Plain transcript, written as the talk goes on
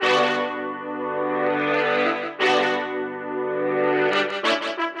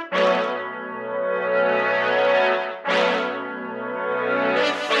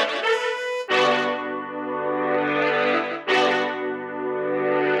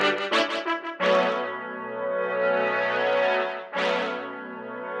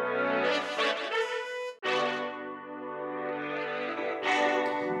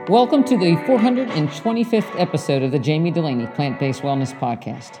Welcome to the 425th episode of the Jami Dulaney Plant-Based Wellness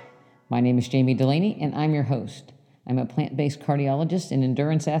Podcast. My name is Jami Dulaney, and I'm your host. I'm a plant-based cardiologist and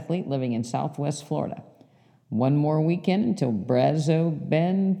endurance athlete living in Southwest Florida. One more weekend until Brazo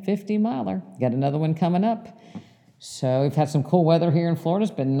Bend 50 miler. Got another one coming up. So we've had some cool weather here in Florida.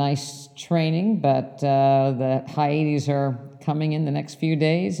 It's been nice training, but the high 80s are coming in the next few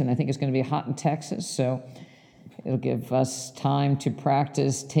days, and I think it's going to be hot in Texas. So it'll give us time to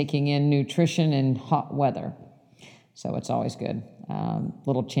practice taking in nutrition in hot weather. So it's always good.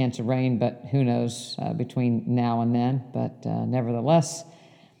 Little chance of rain, but who knows between now and then. But nevertheless,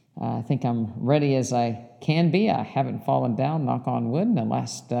 I think I'm ready as I can be. I haven't fallen down, knock on wood, in the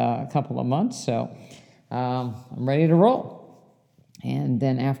last couple of months. So I'm ready to roll. And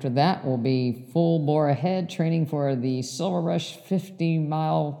then after that, we'll be full bore ahead training for the Silver Rush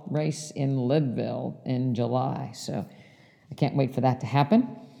 50-mile race in Leadville in July. So I can't wait for that to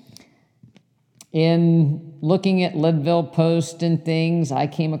happen. In looking at Leadville posts and things, I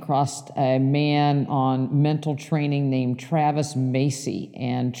came across a man on mental training named Travis Macy.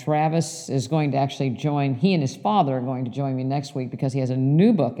 And Travis is going to actually join, he and his father are going to join me next week because he has a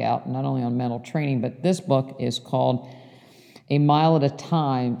new book out, not only on mental training, but this book is called A Mile at a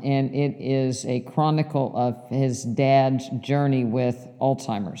Time, and it is a chronicle of his dad's journey with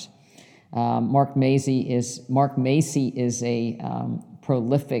Alzheimer's. Mark Macy is a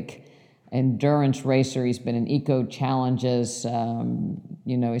prolific endurance racer. He's been in eco challenges.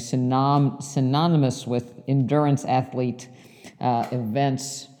 He's synonymous with endurance athlete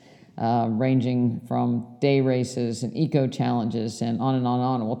events, ranging from day races and eco challenges and on and on and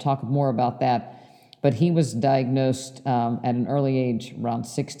on. And we'll talk more about that. But he was diagnosed at an early age, around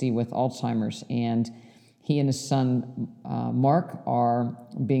 60, with Alzheimer's. And he and his son, Mark, are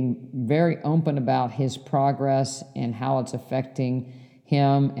being very open about his progress and how it's affecting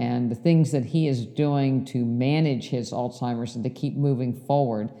him and the things that he is doing to manage his Alzheimer's and to keep moving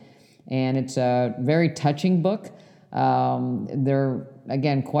forward. And it's a very touching book. They're,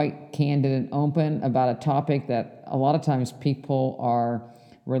 again, quite candid and open about a topic that a lot of times people are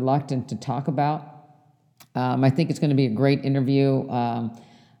reluctant to talk about. I think it's going to be a great interview.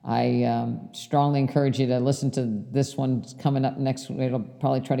 I strongly encourage you to listen to this one. It's coming up next week. It'll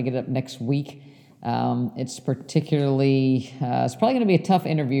probably try to get it up next week. It's probably going to be a tough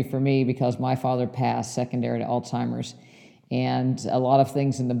interview for me because my father passed secondary to Alzheimer's. And a lot of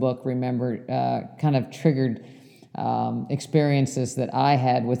things in the book, kind of triggered experiences that I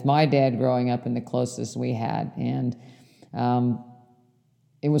had with my dad growing up and the closest we had. And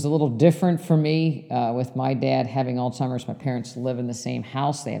it was a little different for me with my dad having Alzheimer's. My parents live in the same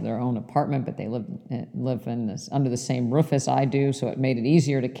house. They have their own apartment, but they live under the same roof as I do, so it made it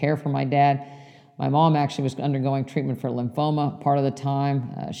easier to care for my dad. My mom actually was undergoing treatment for lymphoma part of the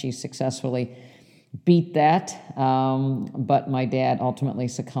time. She successfully beat that, but my dad ultimately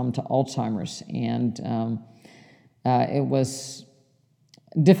succumbed to Alzheimer's. And it was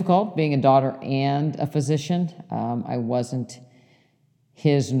difficult being a daughter and a physician. I wasn't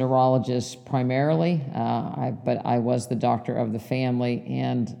his neurologist primarily, but I was the doctor of the family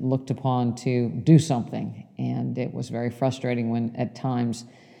and looked upon to do something. And it was very frustrating when at times,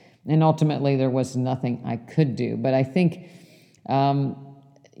 and ultimately there was nothing I could do. But I think, I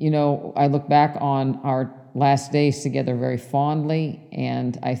look back on our last days together very fondly,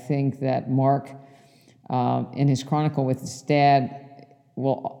 and I think that Mark, in his chronicle with his dad,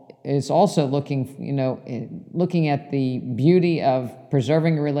 is also looking at the beauty of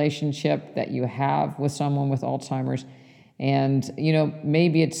preserving a relationship that you have with someone with Alzheimer's. And,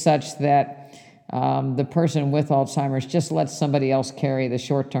 maybe it's such that the person with Alzheimer's just lets somebody else carry the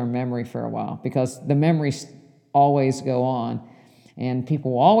short-term memory for a while, because the memories always go on and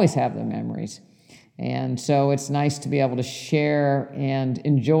people will always have the memories. And so it's nice to be able to share and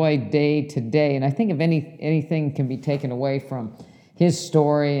enjoy day to day. And I think if anything can be taken away from his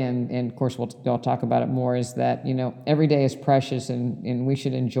story, and of course we'll talk about it more, is that, every day is precious and we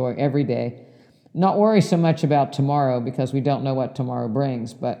should enjoy every day. Not worry so much about tomorrow because we don't know what tomorrow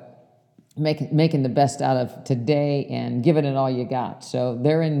brings, but making the best out of today and giving it all you got. So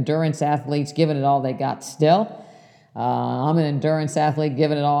they're endurance athletes giving it all they got still. I'm an endurance athlete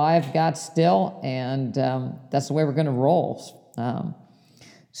giving it all I've got still, and that's the way we're going to roll.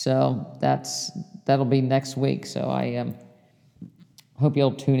 So that'll be next week. So I hope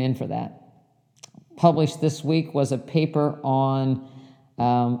you'll tune in for that. Published this week was a paper on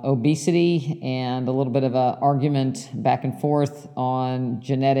obesity and a little bit of an argument back and forth on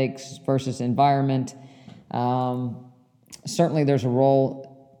genetics versus environment. Certainly there's a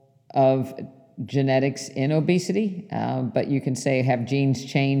role of genetics in obesity, but you can say have genes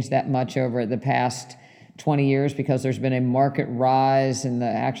changed that much over the past 20 years because there's been a market rise in the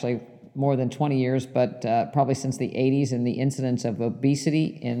actually more than 20 years, but probably since the 80s in the incidence of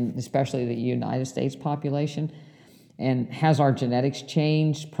obesity in especially the United States population. And has our genetics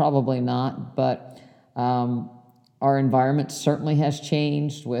changed? Probably not, but our environment certainly has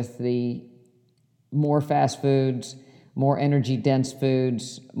changed with the more fast foods, more energy-dense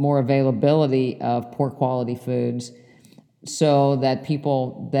foods, more availability of poor quality foods, so that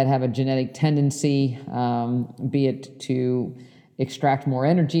people that have a genetic tendency, be it to extract more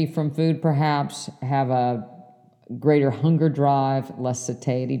energy from food perhaps, have a greater hunger drive, less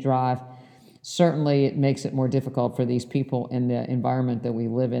satiety drive, certainly it makes it more difficult for these people in the environment that we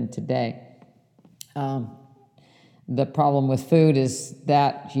live in today. The problem with food is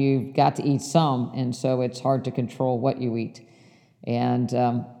that you've got to eat some, and so it's hard to control what you eat. And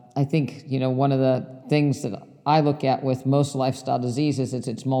I think, one of the things that I look at with most lifestyle diseases is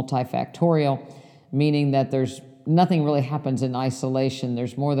it's multifactorial, meaning that there's nothing really happens in isolation.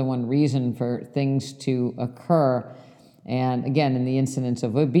 There's more than one reason for things to occur. And again, in the incidence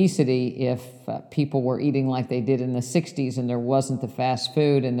of obesity, if people were eating like they did in the 60s and there wasn't the fast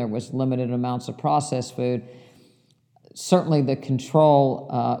food and there was limited amounts of processed food, certainly the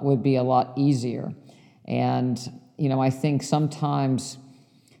control would be a lot easier. And, I think sometimes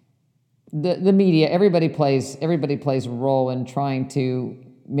the media, everybody plays a role in trying to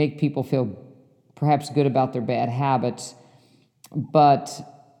make people feel perhaps good about their bad habits. But,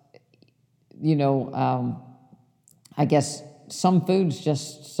 I guess some foods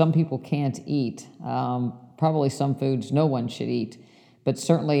some people can't eat. Probably some foods no one should eat. But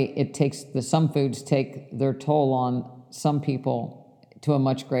certainly some foods take their toll on some people to a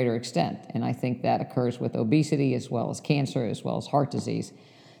much greater extent. And I think that occurs with obesity as well as cancer, as well as heart disease.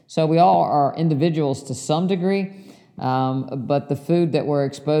 So we all are individuals to some degree, but the food that we're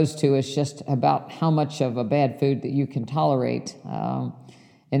exposed to is just about how much of a bad food that you can tolerate.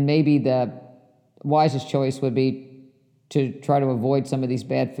 And maybe the wisest choice would be to try to avoid some of these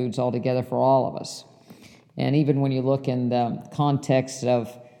bad foods altogether for all of us. And even when you look in the context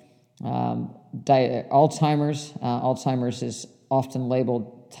of Alzheimer's is often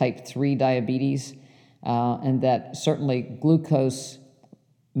labeled type 3 diabetes, and that certainly glucose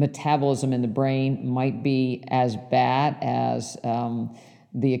metabolism in the brain might be as bad as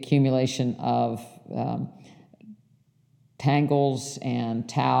the accumulation of tangles and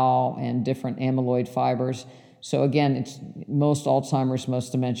tau and different amyloid fibers. So again, most Alzheimer's,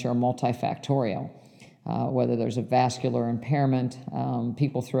 most dementia are multifactorial. Whether there's a vascular impairment,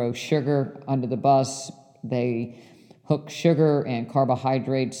 people throw sugar under the bus, they hook sugar and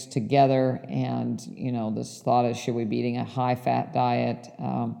carbohydrates together, and this thought is, should we be eating a high-fat diet?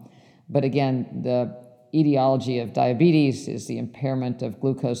 But again, the etiology of diabetes is the impairment of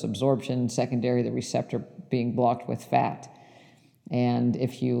glucose absorption, secondary to the receptor being blocked with fat. And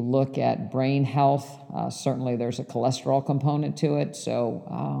if you look at brain health, certainly there's a cholesterol component to it.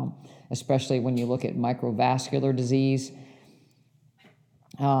 So especially when you look at microvascular disease,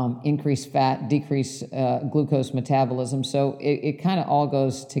 increased fat, decreased glucose metabolism. So it kind of all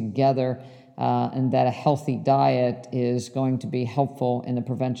goes together, and that a healthy diet is going to be helpful in the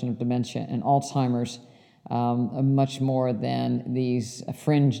prevention of dementia and Alzheimer's, much more than these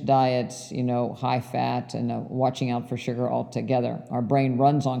fringe diets, high fat and watching out for sugar altogether. Our brain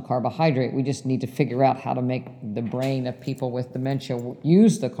runs on carbohydrate. We just need to figure out how to make the brain of people with dementia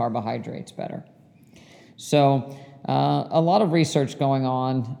use the carbohydrates better. So a lot of research going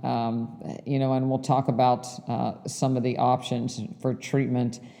on, and we'll talk about some of the options for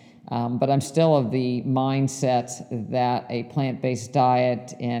treatment. But I'm still of the mindset that a plant-based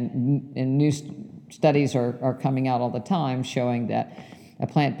diet and new studies are coming out all the time showing that a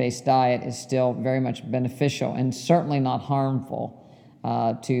plant-based diet is still very much beneficial and certainly not harmful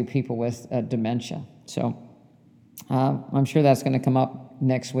to people with dementia. So I'm sure that's going to come up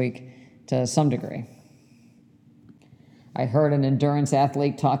next week to some degree. I heard an endurance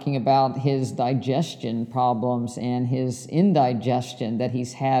athlete talking about his digestion problems and his indigestion that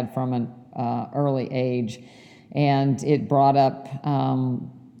he's had from an early age, and it brought up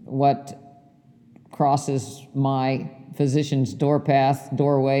what crosses my physician's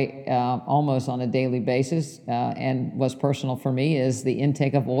doorway almost on a daily basis, and was personal for me, is the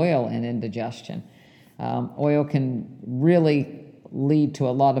intake of oil and indigestion. Oil can really lead to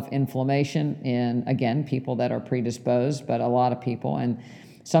a lot of inflammation in, again, people that are predisposed, but a lot of people. And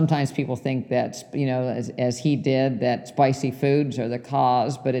sometimes people think that, as he did, that spicy foods are the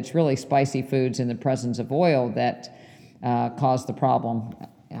cause, but it's really spicy foods in the presence of oil that cause the problem.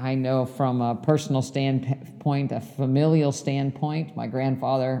 I know from a personal standpoint, a familial standpoint, my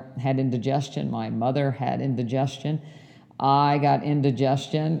grandfather had indigestion, my mother had indigestion, I got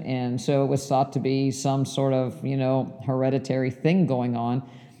indigestion, and so it was thought to be some sort of, hereditary thing going on.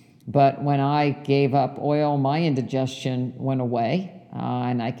 But when I gave up oil, my indigestion went away,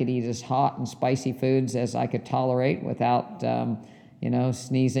 and I could eat as hot and spicy foods as I could tolerate without,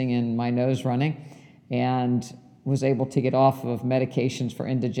 sneezing and my nose running, and was able to get off of medications for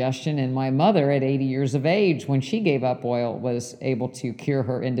indigestion. And my mother, at 80 years of age, when she gave up oil, was able to cure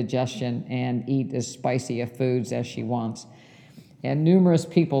her indigestion and eat as spicy of foods as she wants. And numerous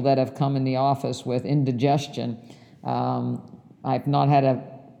people that have come in the office with indigestion, I've not had a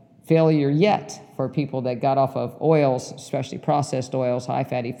failure yet for people that got off of oils, especially processed oils, high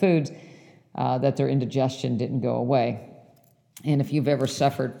fatty foods, that their indigestion didn't go away. And if you've ever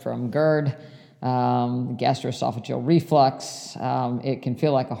suffered from GERD, gastroesophageal reflux, it can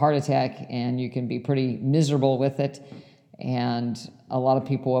feel like a heart attack, and you can be pretty miserable with it. And a lot of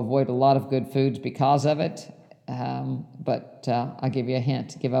people avoid a lot of good foods because of it. But I'll give you a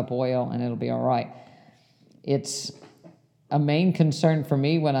hint: give up oil and it'll be all right. It's a main concern for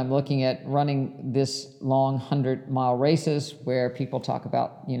me when I'm looking at running this long 100-mile races, where people talk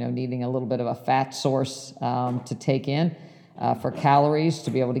about needing a little bit of a fat source to take in. For calories,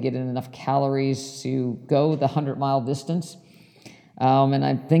 to be able to get in enough calories to go the 100-mile distance. And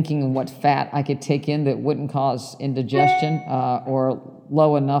I'm thinking what fat I could take in that wouldn't cause indigestion, or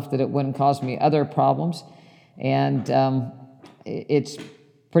low enough that it wouldn't cause me other problems. And it's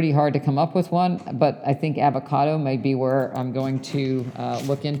pretty hard to come up with one, but I think avocado may be where I'm going to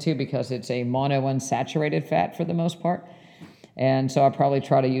look into, because it's a monounsaturated fat for the most part. And so I'll probably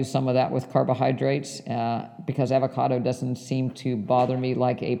try to use some of that with carbohydrates, because avocado doesn't seem to bother me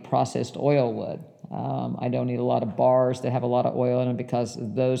like a processed oil would. I don't eat a lot of bars that have a lot of oil in them, because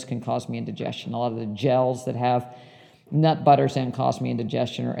those can cause me indigestion. A lot of the gels that have nut butters in cause me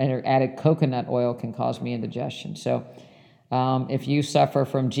indigestion, or added coconut oil can cause me indigestion. So if you suffer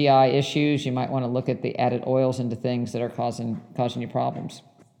from GI issues, you might want to look at the added oils into things that are causing you problems.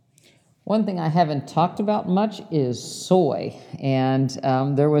 One thing I haven't talked about much is soy, and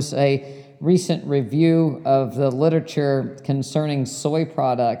there was a recent review of the literature concerning soy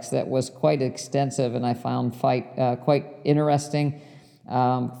products that was quite extensive, and I found quite interesting.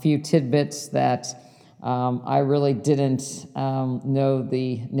 Few tidbits that I really didn't know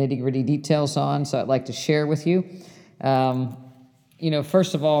the nitty-gritty details on, so I'd like to share with you.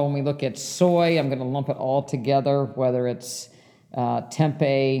 First of all, when we look at soy, I'm going to lump it all together, whether it's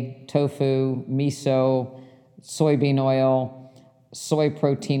tempeh, tofu, miso, soybean oil, soy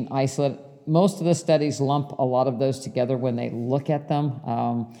protein isolate. Most of the studies lump a lot of those together when they look at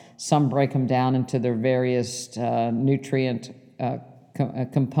them. Some break them down into their various nutrient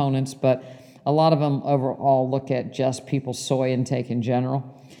components, but a lot of them overall look at just people's soy intake in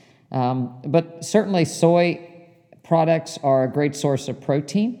general. But certainly soy products are a great source of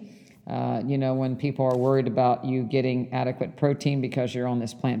protein. When people are worried about you getting adequate protein because you're on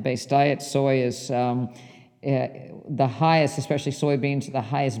this plant-based diet, soy is the highest, especially soybeans, the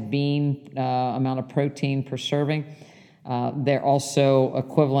highest bean amount of protein per serving. They're also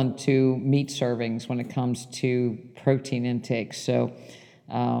equivalent to meat servings when it comes to protein intake. So,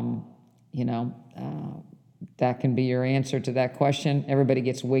 that can be your answer to that question. Everybody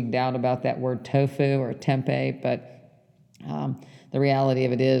gets wigged out about that word tofu or tempeh, but the reality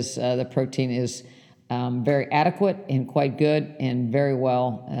of it is the protein is very adequate and quite good and very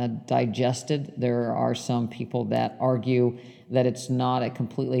well digested. There are some people that argue that it's not a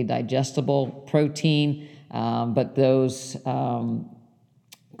completely digestible protein, but those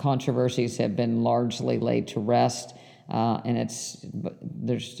controversies have been largely laid to rest, and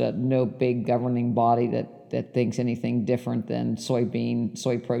there's no big governing body that thinks anything different than soy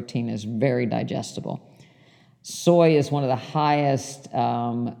protein is very digestible. Soy is one of the highest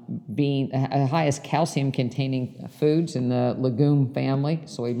highest calcium-containing foods in the legume family,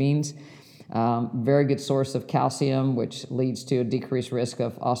 soybeans. Very good source of calcium, which leads to a decreased risk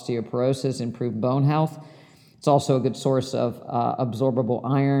of osteoporosis, improved bone health. It's also a good source of absorbable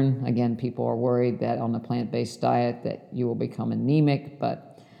iron. Again, people are worried that on a plant-based diet that you will become anemic,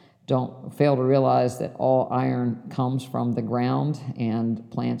 but don't fail to realize that all iron comes from the ground, and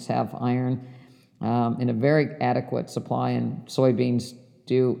plants have iron in a very adequate supply, and soybeans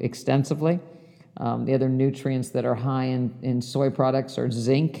do extensively. The other nutrients that are high in soy products are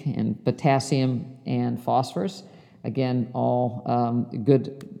zinc and potassium and phosphorus. Again, all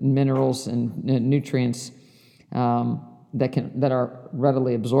good minerals and nutrients that are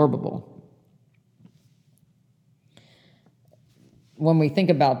readily absorbable. when we think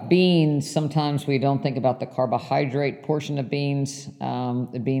about beans, sometimes we don't think about the carbohydrate portion of beans.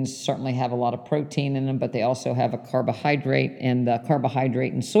 The beans certainly have a lot of protein in them, but they also have a carbohydrate, and the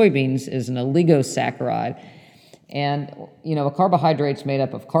carbohydrate in soybeans is an oligosaccharide. And, a carbohydrate's made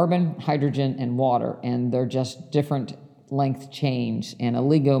up of carbon, hydrogen, and water, and they're just different length chains. And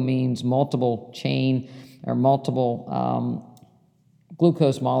oligo means multiple chain or multiple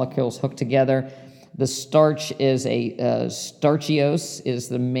glucose molecules hooked together. The starch is starchiose is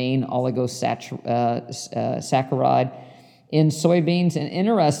the main oligosaccharide in soybeans, and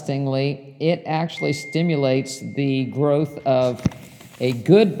interestingly, it actually stimulates the growth of a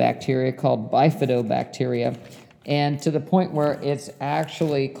good bacteria called bifidobacteria, and to the point where it's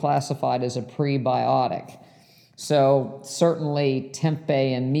actually classified as a prebiotic. So certainly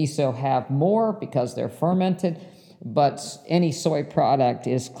tempeh and miso have more because they're fermented, but any soy product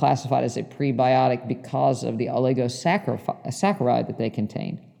is classified as a prebiotic because of the oligosaccharide that they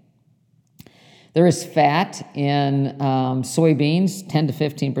contain. There is fat in soybeans, 10 to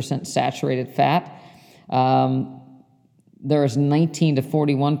 15% saturated fat. There is 19 to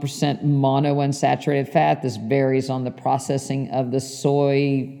 41% monounsaturated fat. This varies on the processing of the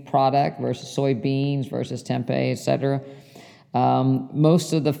soy product versus soybeans versus tempeh, etc.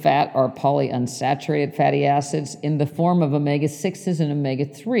 Most of the fat are polyunsaturated fatty acids in the form of omega-6s and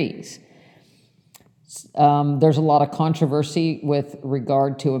omega-3s. There's a lot of controversy with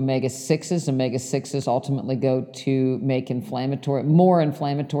regard to omega-6s. Omega-6s ultimately go to make more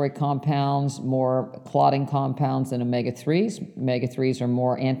inflammatory compounds, more clotting compounds than omega-3s. Omega-3s are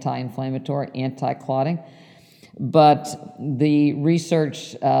more anti-inflammatory, anti-clotting. But the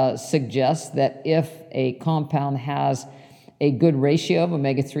research suggests that if a compound has a good ratio of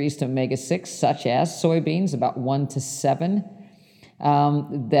omega-3s to omega-6, such as soybeans, about 1 to 7,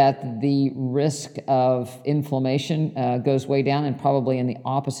 that the risk of inflammation goes way down and probably in the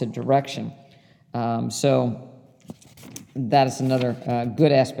opposite direction. So that is another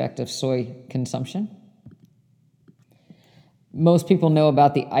good aspect of soy consumption. Most people know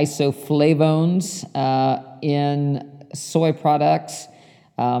about the isoflavones in soy products.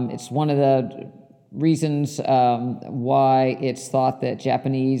 It's one of the reasons why it's thought that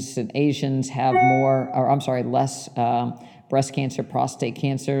Japanese and Asians have less breast cancer, prostate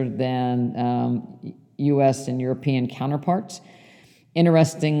cancer than U.S. and European counterparts.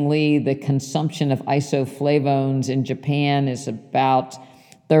 Interestingly, the consumption of isoflavones in Japan is about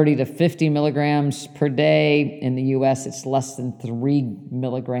 30 to 50 milligrams per day. In the U.S., it's less than 3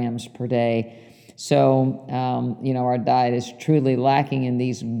 milligrams per day. So, our diet is truly lacking in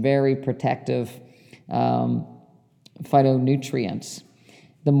these very protective phytonutrients.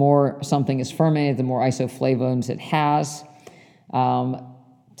 The more something is fermented, the more isoflavones it has.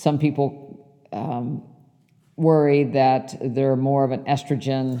 Some people worry that they're more of an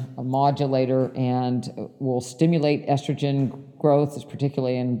estrogen modulator and will stimulate estrogen growth,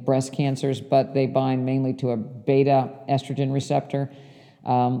 particularly in breast cancers, but they bind mainly to a beta estrogen receptor.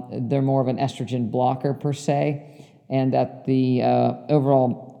 They're more of an estrogen blocker per se, and that the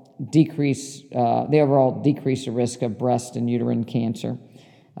overall decrease the risk of breast and uterine cancer.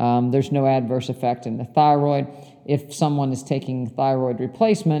 There's no adverse effect in the thyroid. If someone is taking thyroid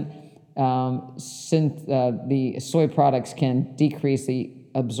replacement, since the soy products can decrease the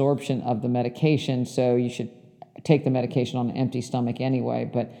absorption of the medication, so you should take the medication on an empty stomach anyway.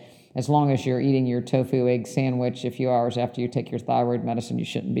 But as long as you're eating your tofu egg sandwich a few hours after you take your thyroid medicine, you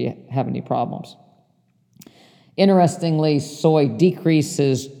shouldn't have any problems. Interestingly, soy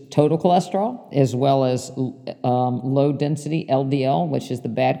decreases total cholesterol as well as low density LDL, which is the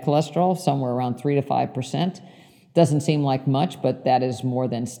bad cholesterol, somewhere around 3 to 5%. Doesn't seem like much, but that is more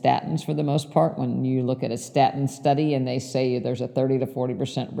than statins for the most part. When you look at a statin study and they say there's a 30 to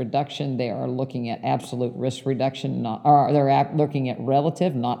 40% reduction, they are looking at absolute risk reduction, they're looking at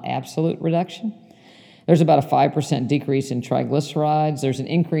relative, not absolute reduction. There's about a 5% decrease in triglycerides. There's an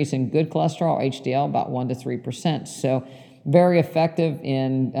increase in good cholesterol, HDL, about 1 to 3%. So very effective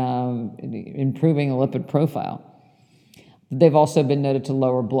in improving the lipid profile. They've also been noted to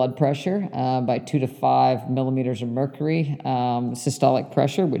lower blood pressure by 2 to 5 millimeters of mercury, systolic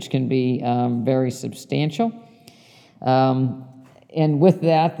pressure, which can be very substantial. And with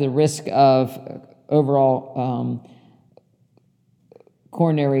that, the risk of overall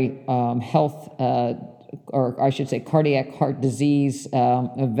coronary health, or I should say cardiac heart disease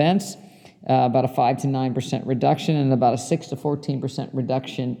events, about a 5 to 9% reduction, and about a 6 to 14%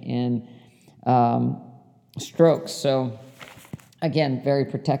 reduction in strokes. So again, very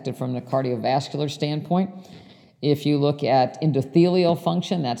protective from the cardiovascular standpoint. If you look at endothelial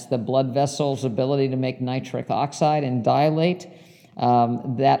function, that's the blood vessel's ability to make nitric oxide and dilate.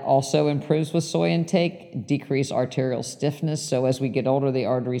 That also improves with soy intake, decrease arterial stiffness. So as we get older, the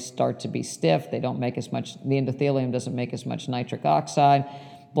arteries start to be stiff. They don't make as much, the endothelium doesn't make as much nitric oxide.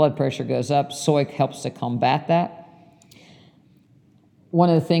 Blood pressure goes up. Soy helps to combat that. One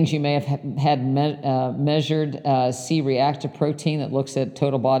of the things you may have had measured C-reactive protein that looks at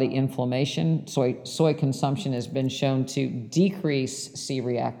total body inflammation. Soy consumption has been shown to decrease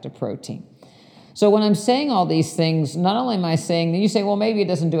C-reactive protein. So when I'm saying all these things, not only am I saying, you say, well, maybe it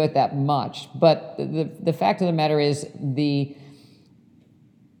doesn't do it that much, but the fact of the matter is the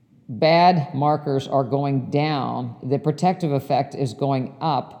bad markers are going down, the protective effect is going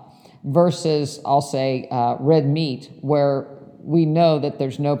up, versus, I'll say, red meat, where we know that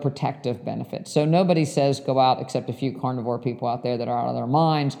there's no protective benefit. So nobody says go out, except a few carnivore people out there that are out of their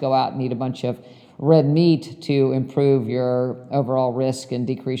minds, go out and eat a bunch of red meat to improve your overall risk and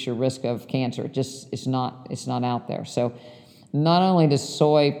decrease your risk of cancer. It's not out there. So not only does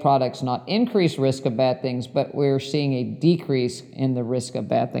soy products not increase risk of bad things, but we're seeing a decrease in the risk of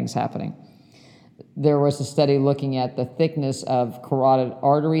bad things happening. There was a study looking at the thickness of carotid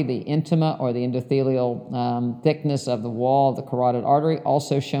artery, the intima or the endothelial thickness of the wall of the carotid artery,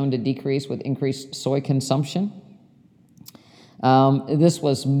 also shown to decrease with increased soy consumption. This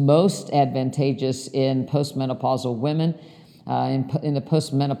was most advantageous in postmenopausal women. In the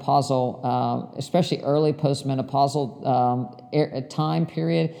postmenopausal, especially early postmenopausal time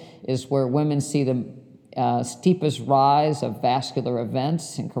period, is where women see the steepest rise of vascular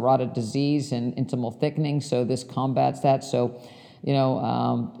events and carotid disease and intimal thickening. So this combats that. So,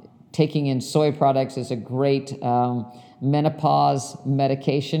 taking in soy products is a great menopause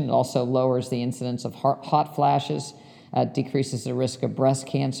medication. It also lowers the incidence of hot flashes. Decreases the risk of breast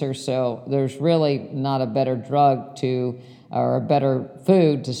cancer. So there's really not a better drug or a better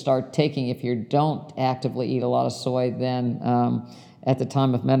food to start taking if you don't actively eat a lot of soy than at the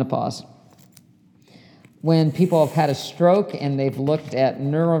time of menopause. When people have had a stroke and they've looked at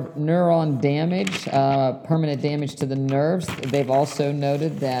neuron damage, permanent damage to the nerves, they've also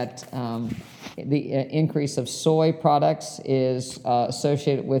noted that the increase of soy products is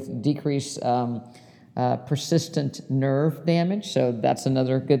associated with decreased persistent nerve damage, so that's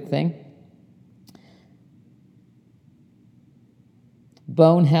another good thing.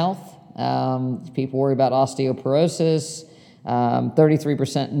 Bone health, people worry about osteoporosis,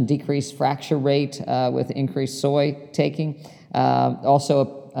 33% in decreased fracture rate with increased soy taking.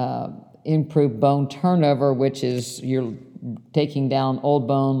 Also improved bone turnover, which is you're taking down old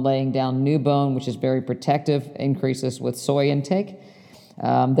bone, laying down new bone, which is very protective, increases with soy intake.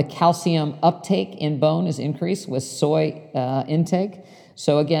 The calcium uptake in bone is increased with soy intake.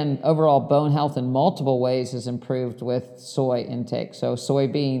 So again, overall bone health in multiple ways is improved with soy intake. So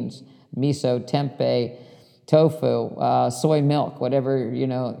soybeans, miso, tempeh, tofu, soy milk,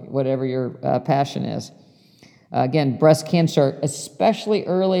 whatever your passion is. Again, breast cancer, especially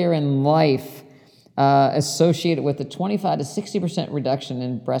earlier in life, associated with a 25 to 60% reduction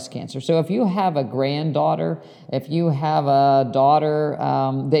in breast cancer. So if you have a granddaughter, if you have a daughter,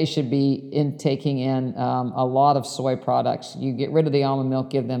 they should be taking in a lot of soy products. You get rid of the almond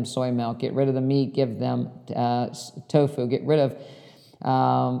milk, give them soy milk. Get rid of the meat, give them tofu. Get rid of,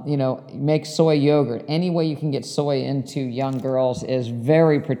 make soy yogurt. Any way you can get soy into young girls is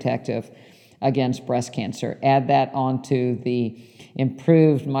very protective against breast cancer. Add that onto the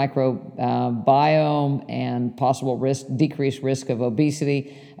improved microbiome and possible decreased risk of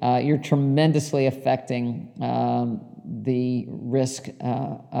obesity. You're tremendously affecting the risk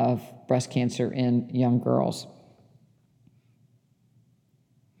of breast cancer in young girls.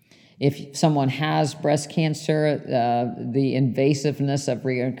 If someone has breast cancer, the invasiveness of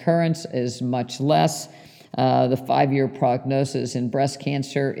recurrence is much less. The 5-year prognosis in breast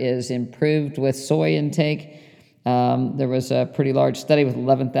cancer is improved with soy intake. There was a pretty large study with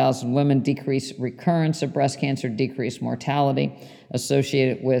 11,000 women, decreased recurrence of breast cancer, decreased mortality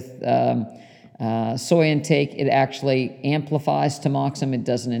associated with soy intake. It actually amplifies tamoxifen. It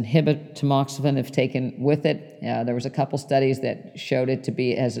doesn't inhibit tamoxifen if taken with it. There was a couple studies that showed it to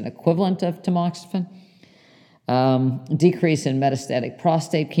be as an equivalent of tamoxifen. Decrease in metastatic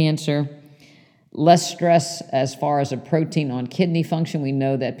prostate cancer. Less stress as far as a protein on kidney function. We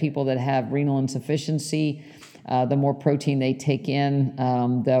know that people that have renal insufficiency, the more protein they take in,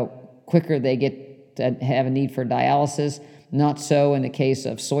 the quicker they get to have a need for dialysis. Not so in the case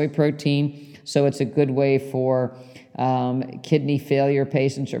of soy protein. So it's a good way for kidney failure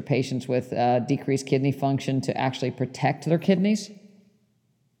patients or patients with decreased kidney function to actually protect their kidneys.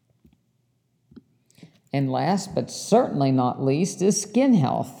 And last, but certainly not least, is skin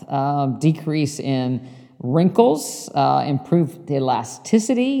health. Decrease in wrinkles, improved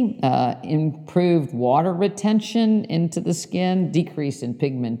elasticity, improved water retention into the skin, decrease in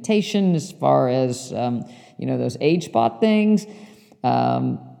pigmentation as far as, those age spot things.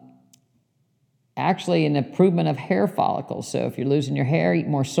 Actually, an improvement of hair follicles. So if you're losing your hair, eat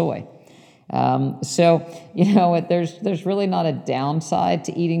more soy. There's really not a downside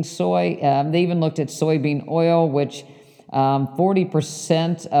to eating soy. They even looked at soybean oil, which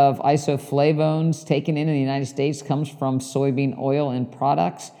 40% of isoflavones taken in the United States comes from soybean oil and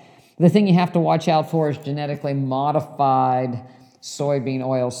products. The thing you have to watch out for is genetically modified soybean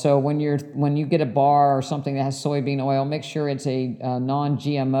oil. So when you get a bar or something that has soybean oil, make sure it's a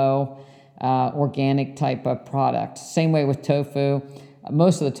non-GMO, organic type of product. Same way with tofu.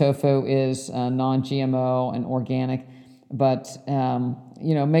 Most of the tofu is non-GMO and organic, but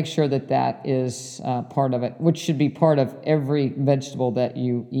make sure that is part of it, which should be part of every vegetable that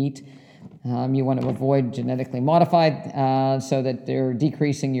you eat. You want to avoid genetically modified so that they're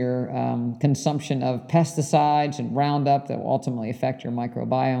decreasing your consumption of pesticides and Roundup that will ultimately affect your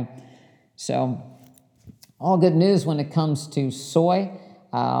microbiome. So all good news when it comes to soy.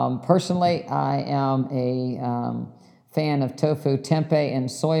 Personally, I am a fan of tofu, tempeh,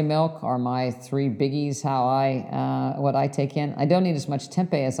 and soy milk are my three biggies. What I take in. I don't eat as much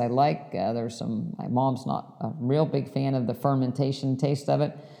tempeh as I like. My mom's not a real big fan of the fermentation taste of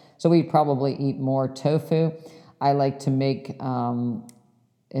it, so we probably eat more tofu. I like to make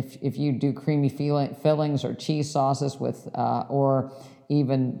if you do creamy fillings or cheese sauces with or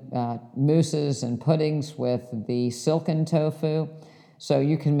even mousses and puddings with the silken tofu. So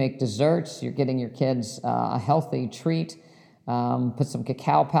you can make desserts. You're getting your kids a healthy treat. Put some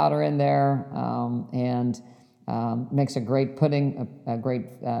cacao powder in there, and makes a great pudding, a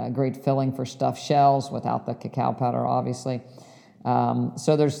great filling for stuffed shells without the cacao powder, obviously.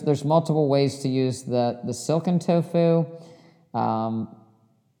 So there's multiple ways to use the silken tofu. The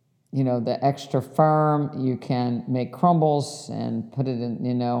extra firm, you can make crumbles and put it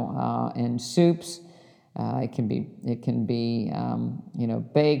in soups. It can be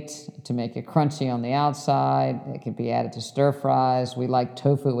baked to make it crunchy on the outside. It can be added to stir fries. We like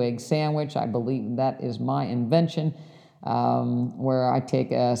tofu egg sandwich. I believe that is my invention, where I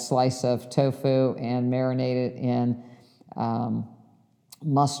take a slice of tofu and marinate it in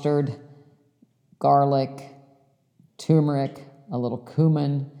mustard, garlic, turmeric, a little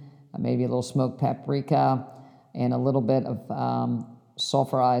cumin, maybe a little smoked paprika, and a little bit of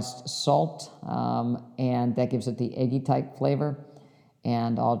sulfurized salt, and that gives it the eggy type flavor.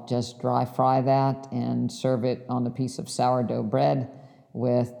 And I'll just dry fry that and serve it on a piece of sourdough bread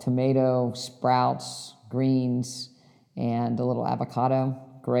with tomato, sprouts, greens, and a little avocado.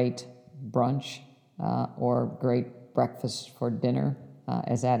 Great brunch or great breakfast for dinner,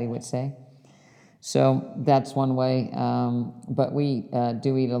 as Addie would say. So that's one way, but we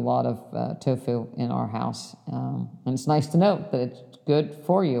do eat a lot of tofu in our house, and it's nice to note that it's good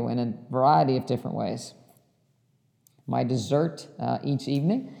for you in a variety of different ways. My dessert each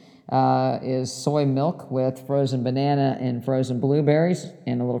evening is soy milk with frozen banana and frozen blueberries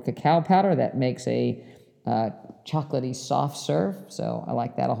and a little cacao powder. That makes a chocolatey soft serve, so I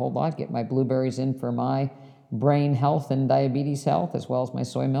like that a whole lot. Get my blueberries in for my brain health and diabetes health, as well as my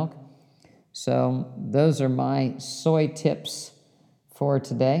soy milk. So those are my soy tips for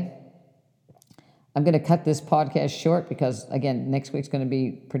today. I'm going to cut this podcast short because, again, next week's going to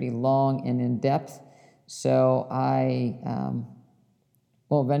be pretty long and in-depth. So I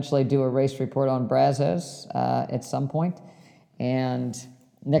will eventually do a race report on Brazos at some point. And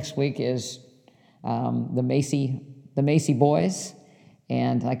next week is the Macy boys.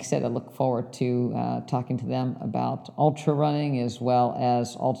 And like I said, I look forward to talking to them about ultra running as well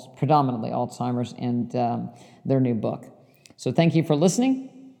as predominantly Alzheimer's and their new book. So thank you for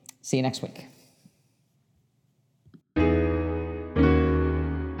listening. See you next week.